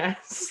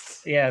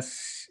podcast.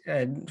 Yes,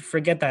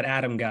 forget that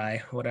Adam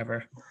guy.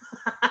 Whatever.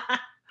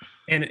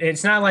 And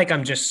it's not like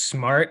I'm just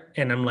smart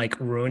and I'm like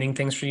ruining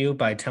things for you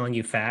by telling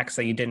you facts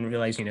that you didn't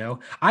realize you know.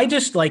 I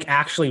just like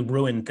actually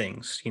ruin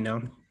things, you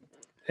know?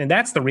 And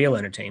that's the real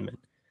entertainment.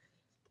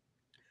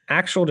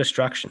 Actual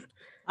destruction.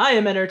 I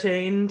am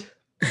entertained.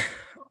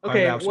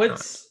 Okay,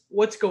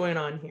 what's going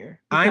on here?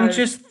 Because I'm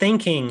just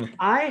thinking.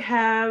 I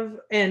have,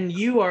 and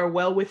you are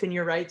well within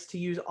your rights to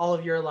use all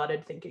of your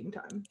allotted thinking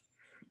time.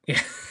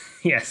 Yeah.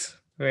 Yes,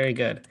 very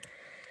good.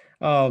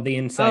 Oh, the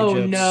inside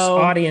jokes. No.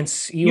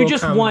 Audience, you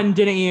just won,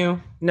 didn't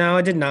you? No,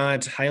 I did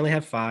not. I only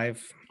have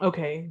 5.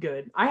 Okay,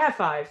 good. I have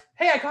 5.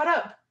 Hey, I caught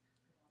up.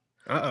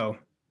 Uh-oh.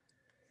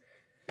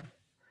 Okay.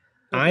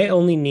 I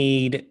only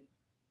need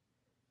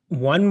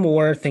 1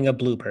 more thing of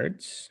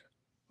bluebirds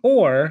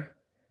or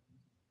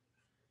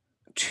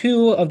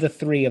 2 of the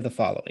 3 of the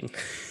following.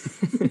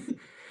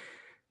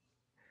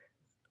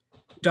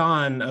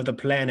 Dawn of the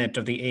Planet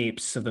of the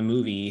Apes of the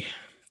movie.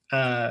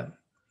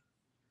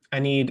 I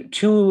need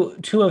 2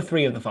 of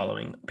 3 of the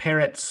following.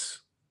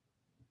 Parrots.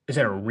 Is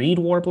that a reed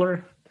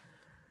warbler?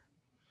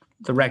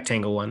 The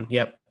rectangle one.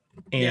 Yep.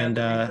 And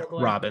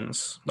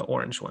robins, the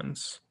orange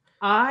ones.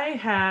 I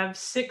have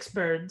 6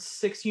 birds,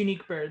 6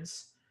 unique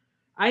birds.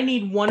 I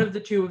need 1 of the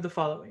 2 of the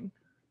following.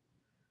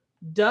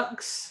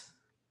 Ducks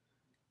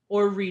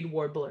or reed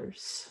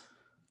warblers.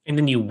 And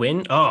then you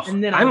win? Oh,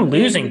 I'm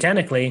losing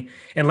technically,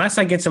 unless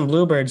I get some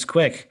bluebirds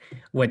quick,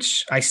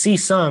 which I see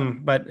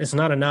some, but it's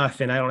not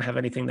enough, and I don't have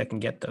anything that can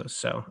get those.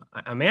 So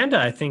Amanda,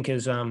 I think,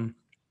 is I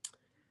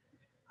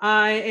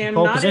am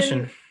pole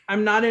position.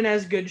 I'm not in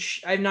as good.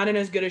 I'm not in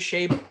as good a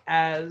shape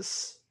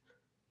as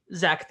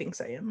Zach thinks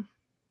I am.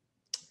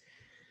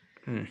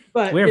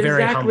 But if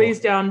Zach humble. Lays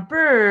down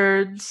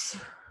birds,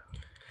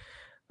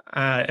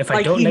 if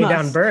I don't lay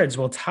down birds,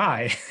 we'll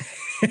tie.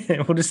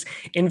 We'll just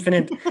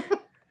infinite.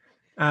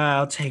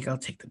 I'll take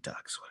the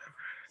ducks, whatever.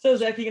 So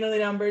Zach, you gonna lay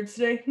down birds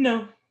today?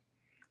 No.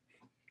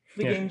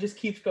 The game just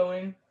keeps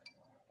going.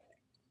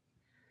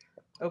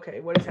 Okay,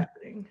 what is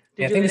happening?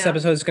 I think this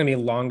episode is gonna be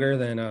longer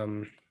than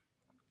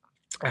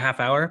a half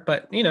hour,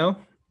 but you know,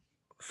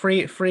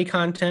 free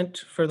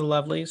content for the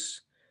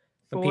lovelies,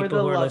 the people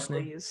who are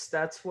listening.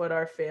 That's what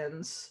our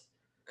fans.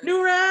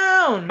 New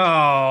round.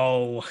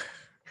 Oh,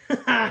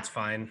 it's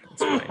fine.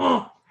 It's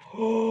fine.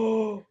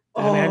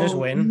 Did Amanda just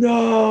win?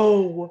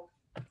 No.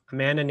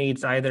 Amanda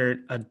needs either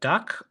a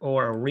duck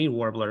or a reed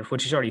warbler,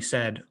 which she's already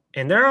said.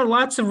 And there are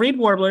lots of reed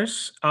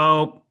warblers.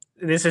 Oh,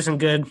 this isn't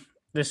good.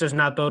 This does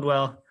not bode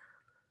well.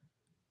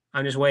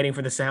 I'm just waiting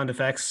for the sound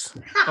effects.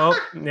 Oh,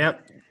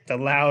 yep. The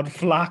loud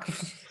flock.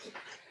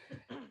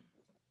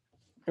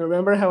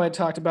 Remember how I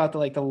talked about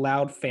the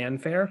loud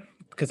fanfare?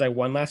 Because I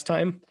won last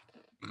time?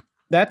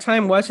 That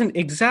time wasn't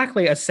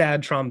exactly a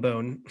sad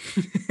trombone.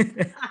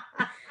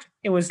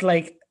 It was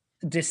like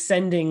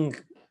descending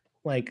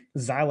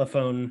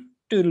xylophone.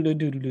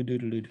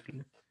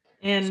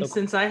 And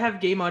since I have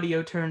game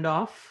audio turned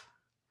off,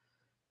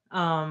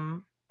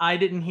 I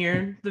didn't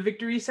hear the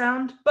victory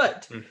sound,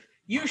 but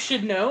You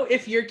should know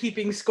if you're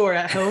keeping score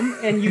at home,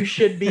 and you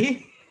should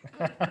be,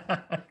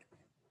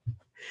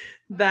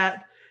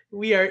 that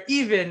we are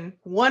even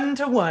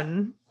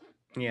 1-1.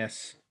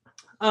 Yes.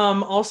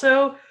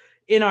 Also,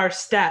 in our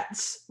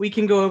stats, we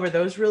can go over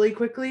those really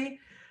quickly.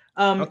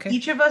 Okay.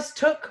 Each of us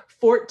took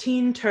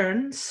 14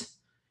 turns.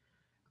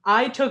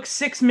 I took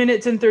 6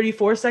 minutes and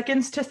 34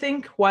 seconds to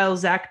think, while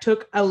Zach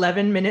took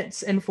 11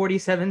 minutes and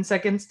 47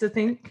 seconds to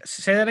think.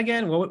 Say that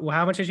again.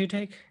 How much did you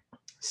take?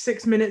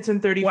 6 minutes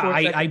and 34 Well,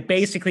 seconds. I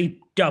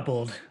basically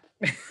doubled.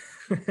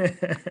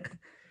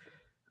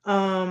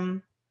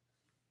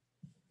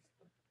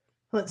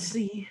 Let's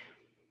see.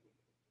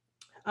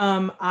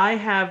 I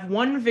have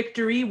 1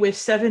 victory with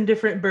 7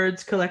 different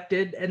birds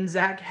collected, and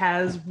Zach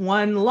has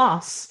 1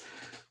 loss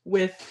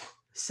with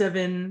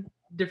 7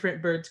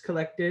 different birds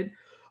collected.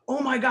 Oh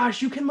my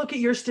gosh, you can look at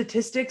your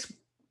statistics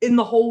in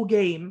the whole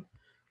game,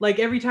 like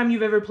every time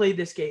you've ever played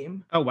this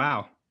game. Oh,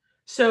 wow.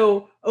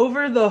 So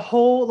over the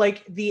whole,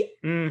 like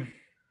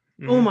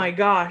oh my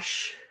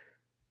gosh,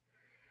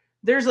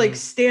 there's like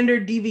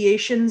standard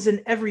deviations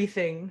and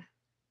everything.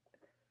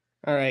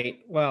 All right.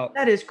 Well,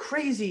 that is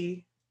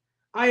crazy.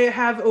 I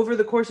have, over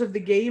the course of the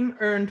game,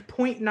 earned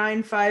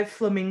 0.95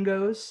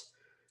 flamingos,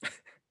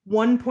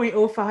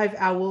 1.05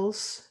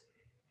 owls.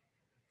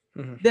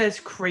 That's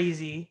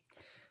crazy.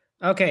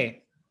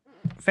 Okay,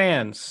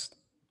 fans,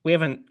 we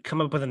haven't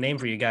come up with a name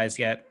for you guys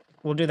yet.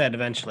 We'll do that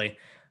eventually.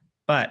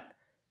 But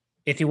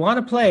if you want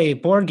to play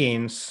board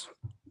games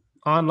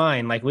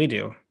online like we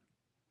do,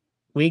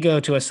 we go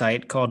to a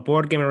site called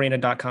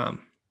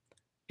boardgamearena.com.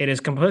 It is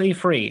completely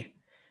free.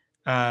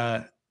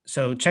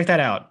 So check that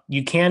out.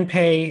 You can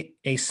pay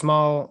a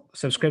small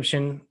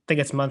subscription. I think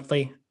it's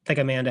monthly. I think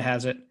Amanda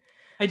has it.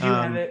 I do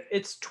have it.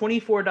 It's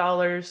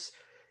 $24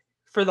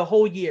 for the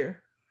whole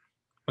year.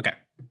 Okay.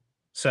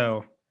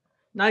 So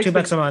nice.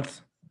 $2 a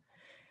month.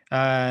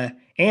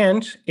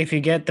 And if you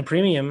get the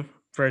premium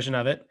version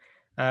of it,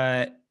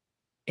 and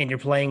you're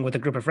playing with a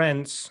group of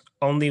friends,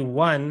 only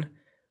one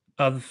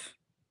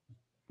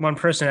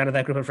person out of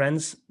that group of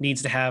friends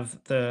needs to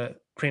have the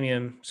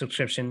premium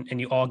subscription, and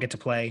you all get to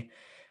play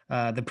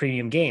the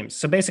premium games.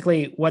 So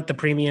basically what the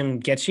premium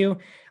gets you,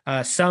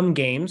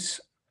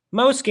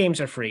 most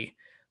games are free,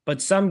 but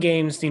some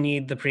games you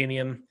need the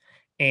premium.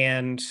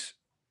 And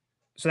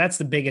so that's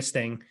the biggest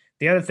thing.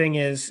 The other thing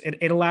is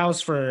it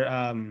allows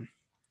for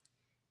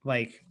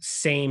like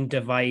same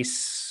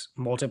device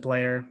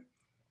multiplayer.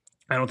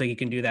 I don't think you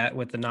can do that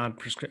with the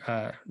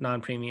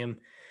non-premium.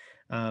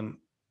 I don't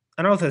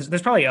know if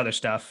there's probably other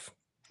stuff.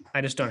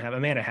 I just don't have.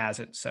 Amanda has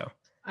it, so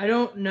I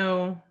don't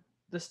know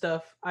the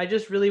stuff. I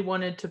just really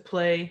wanted to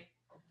play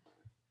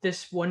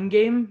this one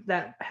game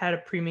that had a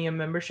premium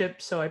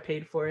membership, so I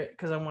paid for it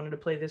because I wanted to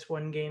play this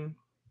one game.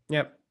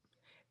 Yep.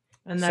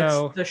 And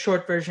that's the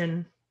short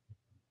version.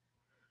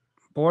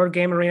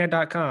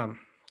 BoardGameArena.com.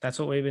 That's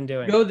what we've been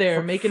doing. Go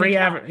there, make free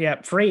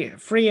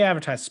free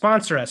advertise.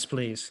 Sponsor us,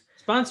 please.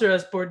 Sponsor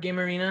us, Board Game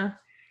Arena.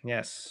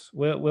 Yes,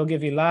 we'll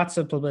give you lots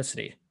of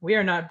publicity. We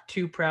are not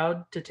too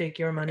proud to take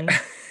your money.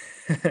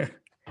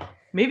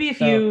 Maybe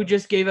if you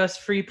just gave us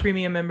free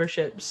premium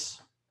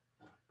memberships.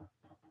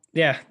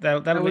 Yeah,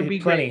 that would be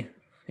plenty. Great.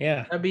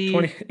 Yeah, that'd be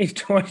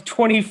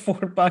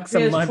 $24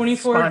 a month.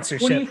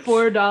 Sponsorship.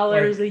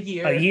 $24 a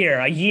year.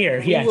 A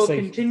year. We will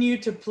continue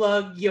to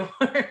plug your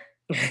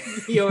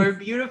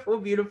beautiful,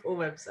 beautiful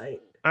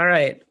website. All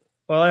right.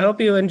 Well, I hope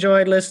you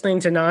enjoyed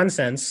listening to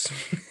nonsense.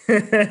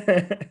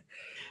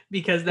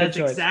 Because that's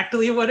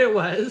exactly what it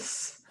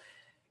was.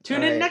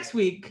 Tune in next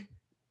week,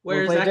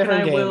 where Zach and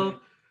I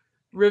will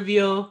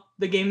reveal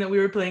the game that we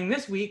were playing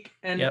this week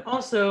and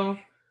also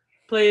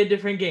play a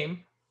different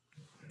game.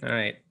 All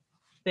right.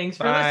 Thanks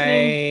for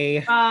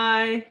listening.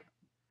 Bye.